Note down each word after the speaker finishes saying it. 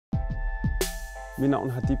Mit navn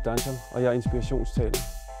er Hardeep Dhanjal, og jeg er inspirationstaler.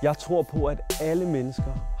 Jeg tror på, at alle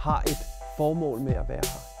mennesker har et formål med at være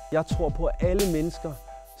her. Jeg tror på, at alle mennesker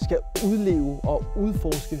skal udleve og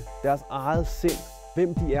udforske deres eget selv,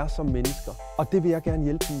 hvem de er som mennesker. Og det vil jeg gerne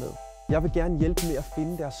hjælpe dem med. Jeg vil gerne hjælpe dem med at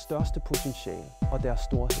finde deres største potentiale og deres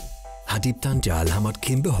storhed. Hardeep Dhanjal har måttet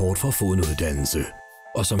kæmpe hårdt for at få en uddannelse.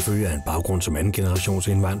 Og som følge af en baggrund som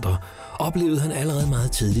andengenerationsindvandre, oplevede han allerede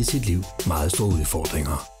meget tidligt i sit liv meget store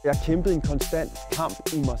udfordringer. Jeg kæmpede en konstant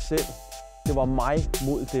kamp i mig selv. Det var mig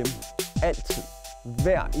mod dem. Altid.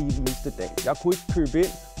 Hver eneste dag. Jeg kunne ikke købe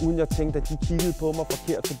ind, uden jeg tænkte, at de kiggede på mig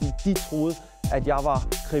forkert, fordi de troede, at jeg var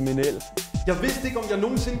kriminel. Jeg vidste ikke, om jeg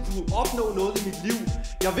nogensinde kunne opnå noget i mit liv.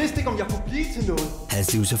 Jeg vidste ikke, om jeg kunne blive til noget.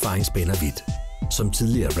 Hans livserfaring spænder vidt. Som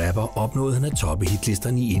tidligere rapper opnåede han at toppe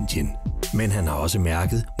hitlisterne i Indien. Men han har også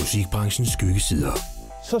mærket musikbranchens skyggesider.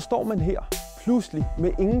 Så står man her, pludselig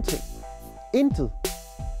med ingenting. Intet.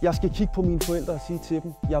 Jeg skal kigge på mine forældre og sige til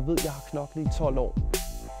dem, jeg ved, jeg har knoklet i 12 år.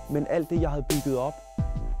 Men alt det, jeg havde bygget op,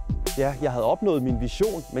 ja, jeg havde opnået min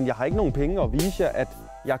vision, men jeg har ikke nogen penge at vise jer, at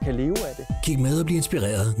jeg kan leve af det. Kig med og bliv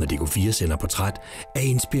inspireret, når DK4 sender Portræt af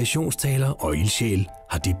inspirationstaler og ildsjæl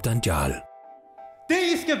Hardeep Dhanjal. Det,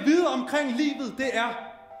 I skal vide omkring livet, det er,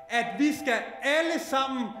 at vi skal alle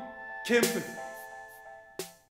sammen kæmpe.